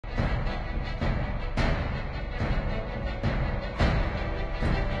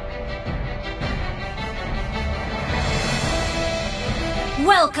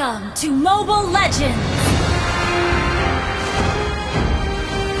Welcome to Mobile Legends!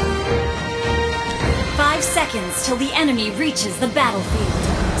 5 seconds till the enemy reaches the battlefield.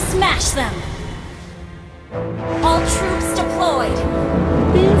 Smash them! All troops deployed!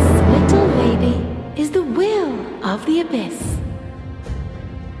 This little lady is the will of the abyss.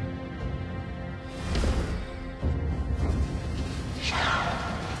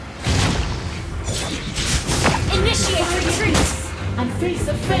 Initiate retreat! And face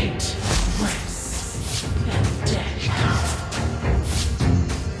a fate worse than death.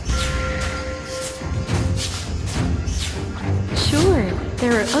 Sure,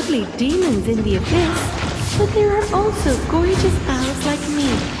 there are ugly demons in the abyss, but there are also gorgeous elves like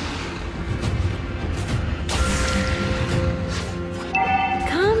me.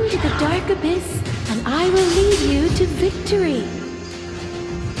 Come to the dark abyss, and I will lead you to victory.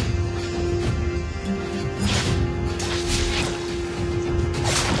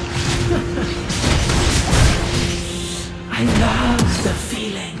 I love the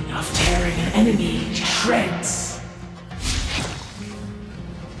feeling of tearing an enemy to shreds.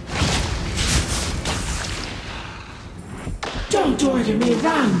 Don't order me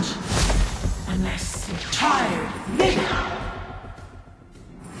around unless you're tired of living.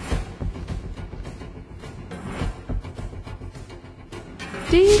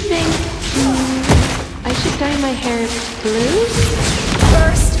 Do you think I should dye my hair blue?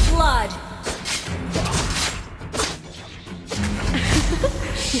 First blood!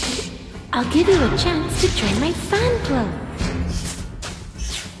 I'll give you a chance to join my fan club.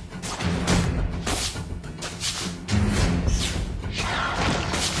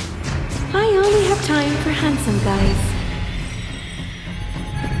 I only have time for handsome guys.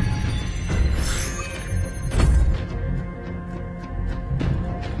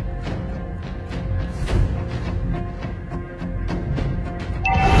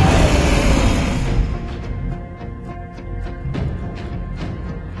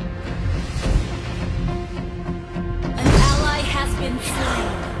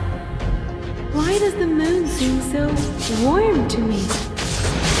 Why does the moon seem so warm to me?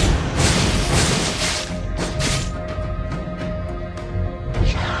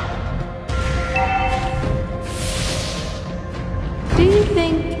 Do you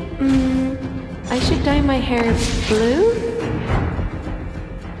think, I should dye my hair blue?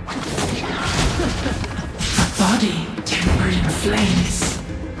 A body tempered in flames,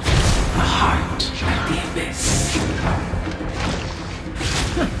 a heart at the abyss.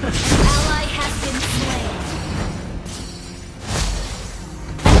 Ally has been slain.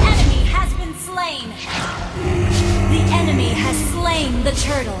 An enemy has been slain. The enemy has slain the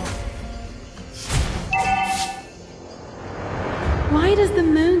turtle. Why does the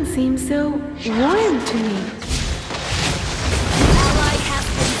moon seem so warm to me? Ally has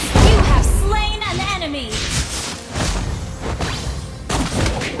been... You have slain an enemy.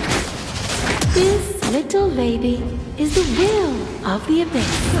 This little lady is the will of the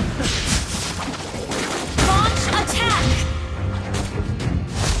abyss. Launch attack.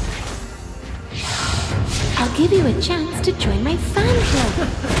 I'll give you a chance to join my fan club.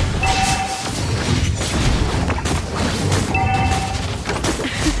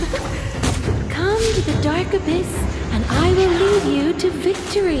 Come to the dark abyss, and I will lead you to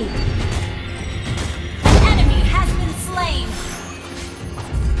victory. An enemy has been slain.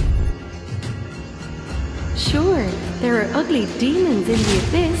 Sure, there are ugly demons in the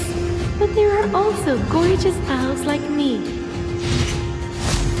abyss, but there are also gorgeous elves like me.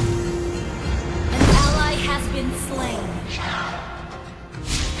 An ally has been slain.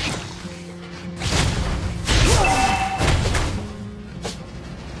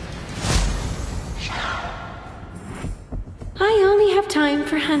 I only have time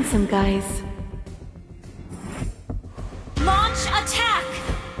for handsome guys. Launch attack.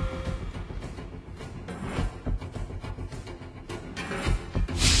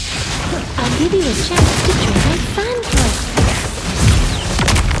 I'll give you a chance to join my fan club.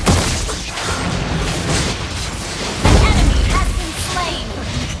 An enemy has been slain.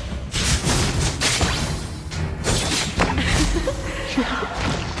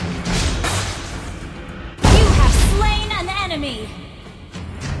 You have slain an enemy.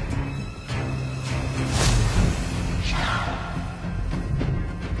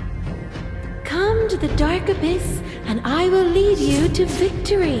 Come to the dark abyss, and I will lead you to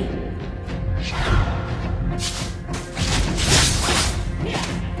victory.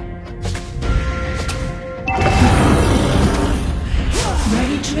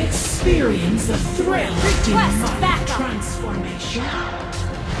 Ready to experience the thrill of Request demonic backup. transformation?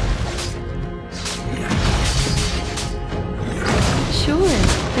 Sure,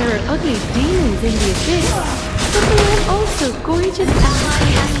 there are ugly demons in the abyss, but there are also gorgeous Ally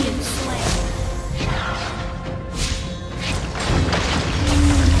has allies. been slain.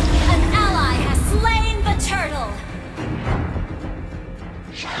 An ally has slain the turtle.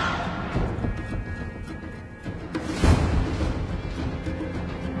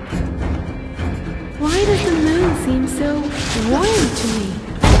 Why does the moon seem so warm to me?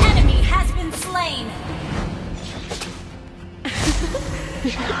 An enemy has been slain.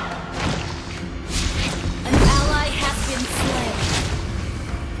 An ally has been slain.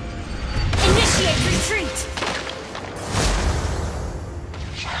 Initiate retreat.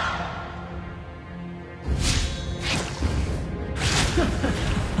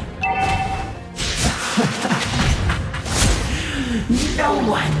 No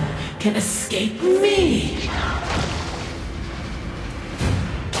one can escape me!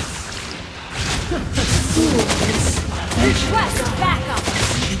 Request backup.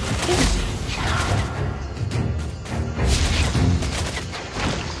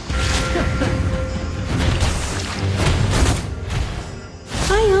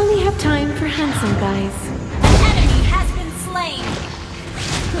 I only have time for handsome guys. An enemy has been slain.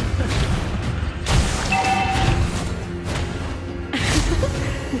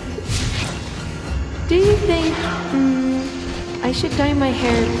 Do you think, I should dye my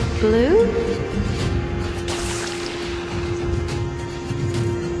hair blue?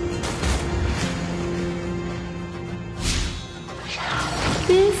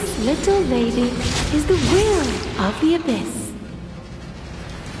 This little lady is the will of the abyss.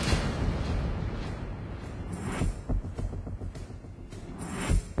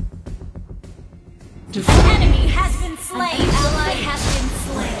 An enemy has been slain. An ally has been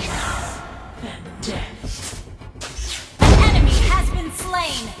slain. And death. An enemy has been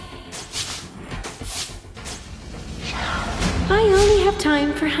slain. I only have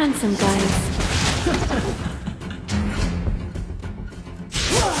time for handsome guys.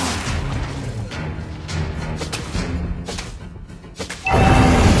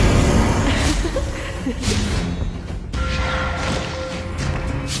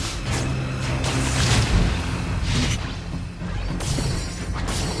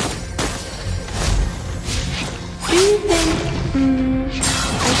 Do you think,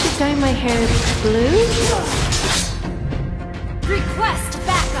 I should dye my hair blue? Request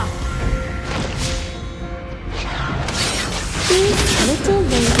backup. This little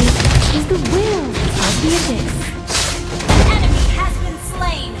lady is the will of the abyss. An enemy has been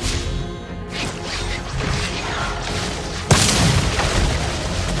slain.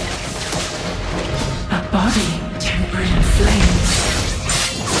 A body tempered in flames.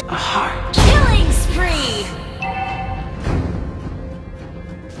 A heart. Killing spree.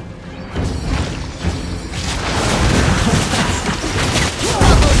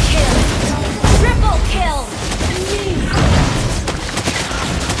 Double kill. Triple kill.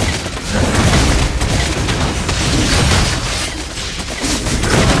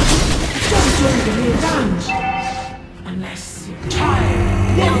 Don't order me around! Unless you're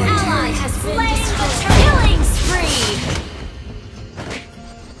tired. An ally has slain the killing spree.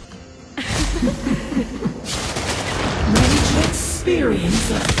 Ready to experience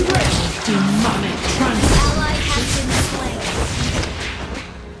a threat of demonic trance. Ally has been slain.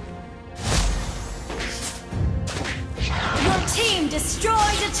 Your team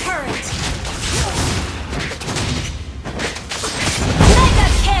destroyed a turret. Mega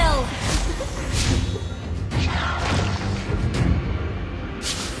kill.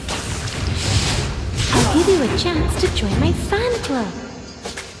 I'll give you a chance to join my fan club.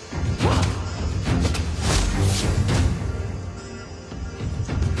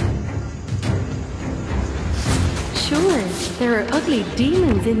 Sure, there are ugly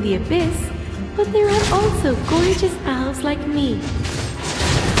demons in the abyss, but there are also gorgeous elves like me.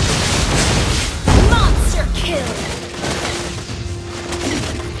 Monster kill.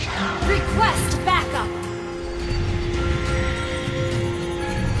 Request backup.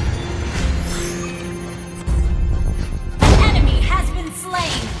 An enemy has been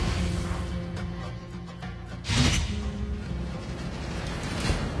slain.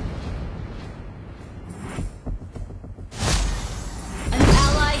 An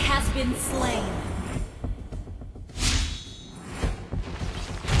ally has been slain.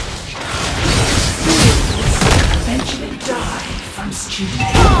 Eventually die from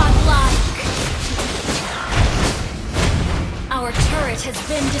stupidity. Godlike! Our turret has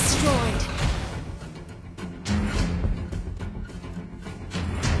been destroyed.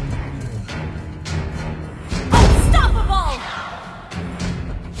 Unstoppable!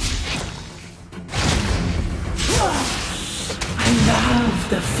 I love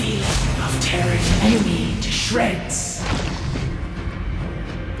shreds.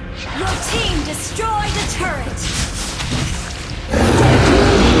 Your team destroyed a turret.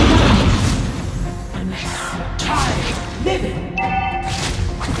 Unless tired living.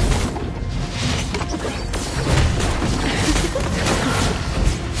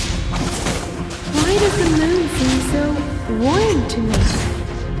 Why does the moon seem so warm to me?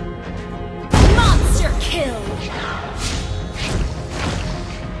 Monster kill.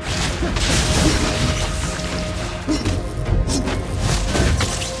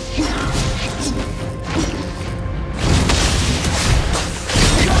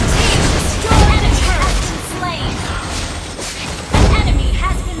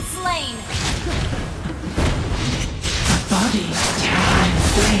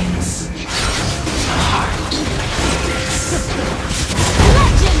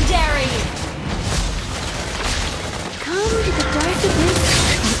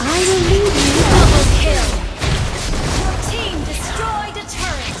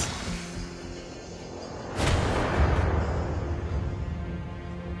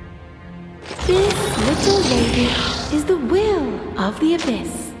 This little lady is the will of the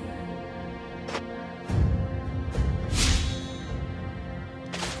abyss.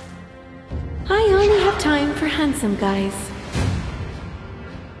 I only have time for handsome guys.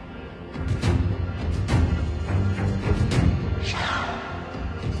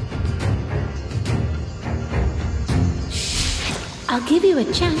 I'll give you a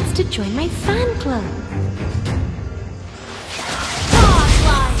chance to join my fan club.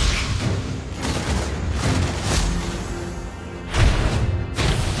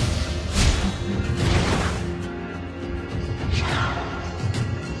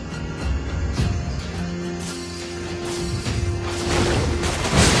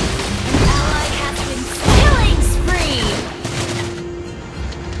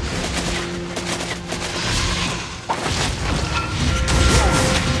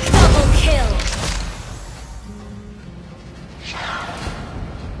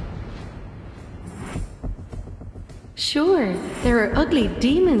 Sure, there are ugly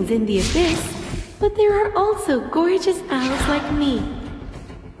demons in the abyss, but there are also gorgeous owls like me.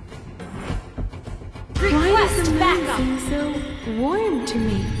 Why does the moon seem so warm to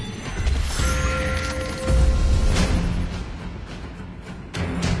me?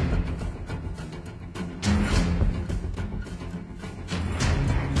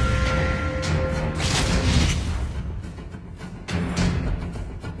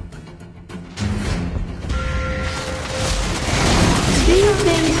 Do you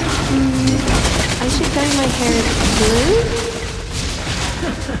think I should dye my hair blue?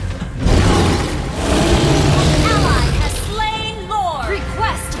 An ally has slain Lord.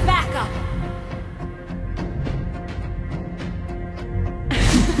 Request backup.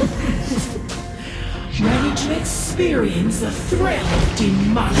 Ready to experience the thrill of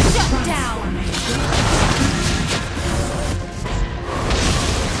demonic Shut down.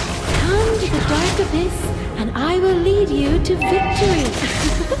 Come to the dark abyss, and I will lead you to victory.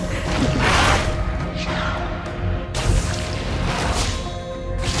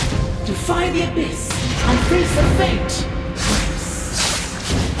 Defy the abyss and face the fate.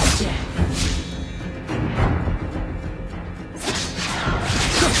 Death.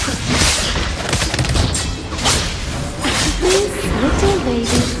 This little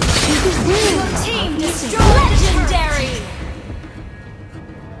lady is the will. Your team destroyed. Legendary.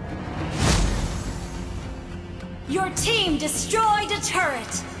 Your team destroyed a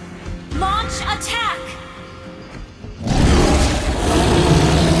turret. Launch attack.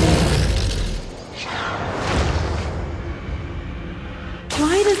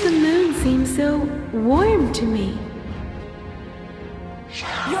 Why does the moon seem so warm to me?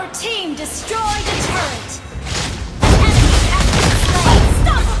 Your team destroyed a turret. Enemy has been slain.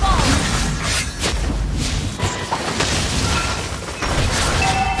 Unstoppable.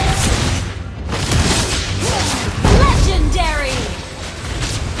 Legendary.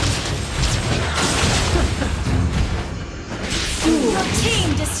 Your team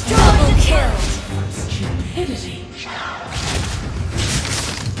destroyed a turret. Stupidity.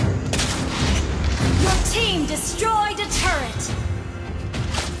 Your team destroyed a turret.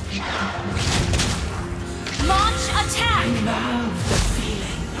 Launch attack. I love the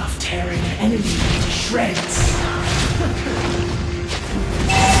feeling of tearing an enemy to shreds.